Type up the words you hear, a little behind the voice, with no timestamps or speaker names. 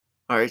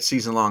All right,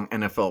 season-long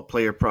NFL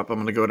player prop.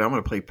 I'm going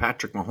to play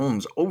Patrick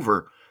Mahomes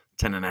over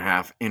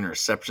 10.5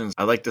 interceptions.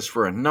 I like this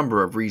for a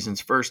number of reasons.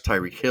 First,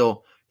 Tyreek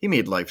Hill. He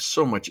made life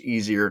so much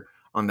easier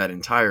on that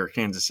entire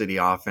Kansas City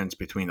offense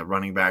between the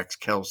running backs,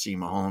 Kelsey,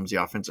 Mahomes,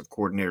 the offensive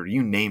coordinator,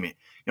 you name it.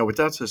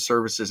 Without his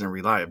services and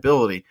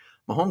reliability,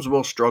 Mahomes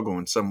will struggle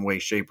in some way,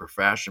 shape, or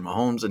fashion.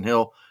 Mahomes and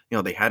Hill,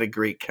 they had a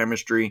great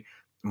chemistry.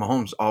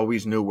 Mahomes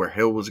always knew where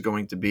Hill was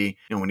going to be,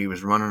 when he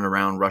was running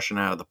around, rushing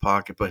out of the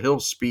pocket. But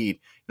Hill's speed,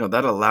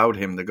 that allowed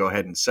him to go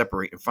ahead and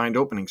separate and find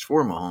openings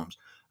for Mahomes.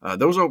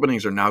 Those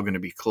openings are now going to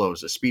be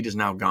closed. The speed is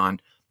now gone.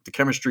 The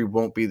chemistry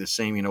won't be the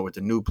same, with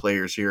the new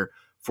players here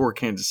for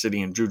Kansas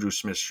City and Juju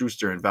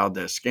Smith-Schuster and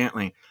Valdez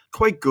Scantling.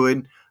 Quite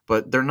good,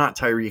 but they're not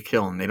Tyreek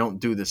Hill, and they don't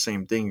do the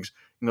same things,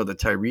 that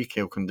Tyreek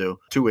Hill can do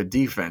to a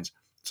defense.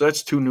 So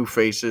that's two new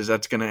faces.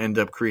 That's going to end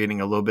up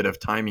creating a little bit of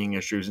timing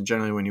issues. And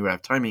generally when you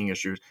have timing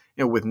issues,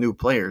 with new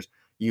players,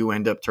 you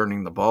end up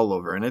turning the ball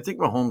over. And I think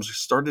Mahomes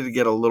started to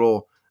get a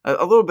little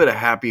bit of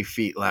happy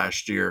feet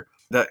last year.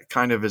 That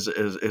kind of is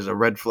a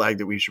red flag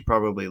that we should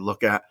probably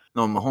look at.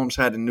 No, Mahomes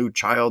had a new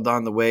child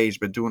on the way. He's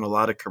been doing a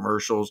lot of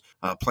commercials,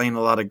 playing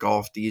a lot of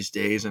golf these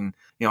days. And,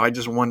 I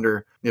just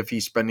wonder if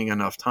he's spending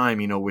enough time,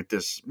 with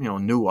this,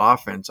 new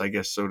offense, I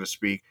guess, so to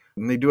speak.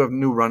 And they do have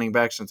new running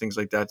backs and things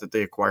like that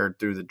they acquired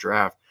through the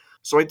draft.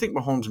 So I think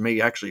Mahomes may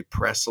actually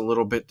press a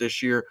little bit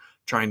this year,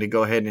 trying to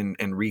go ahead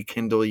and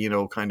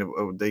rekindle, kind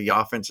of the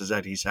offenses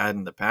that he's had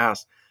in the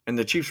past. And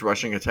the Chiefs'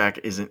 rushing attack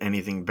isn't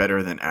anything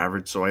better than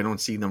average, so I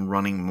don't see them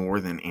running more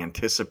than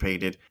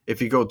anticipated.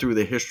 If you go through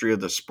the history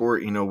of the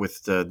sport,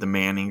 with the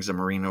Mannings, the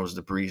Marinos,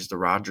 the Brees, the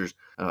Rodgers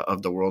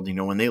of the world,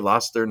 when they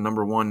lost their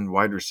number one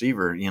wide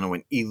receiver,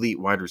 an elite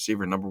wide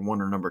receiver, number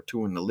one or number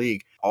two in the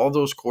league, all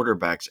those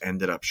quarterbacks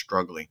ended up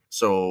struggling.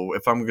 So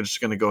if I'm just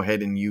going to go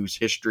ahead and use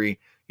history,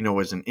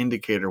 as an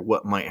indicator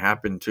what might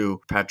happen to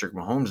Patrick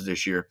Mahomes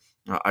this year,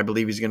 I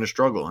believe he's going to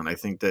struggle. And I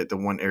think that the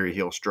one area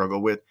he'll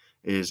struggle with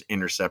is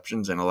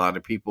interceptions. And a lot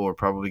of people are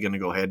probably going to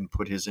go ahead and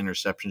put his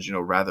interceptions,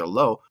 rather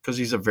low because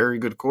he's a very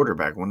good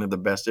quarterback, one of the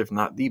best, if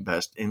not the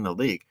best in the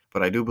league.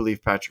 But I do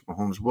believe Patrick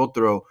Mahomes will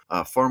throw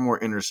far more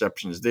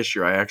interceptions this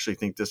year. I actually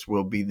think this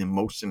will be the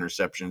most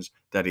interceptions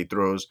that he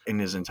throws in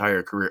his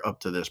entire career up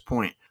to this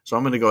point. So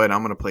I'm going to go ahead.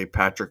 I'm going to play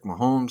Patrick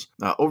Mahomes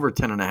over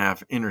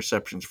 10.5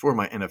 interceptions for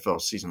my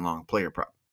NFL season-long player prop.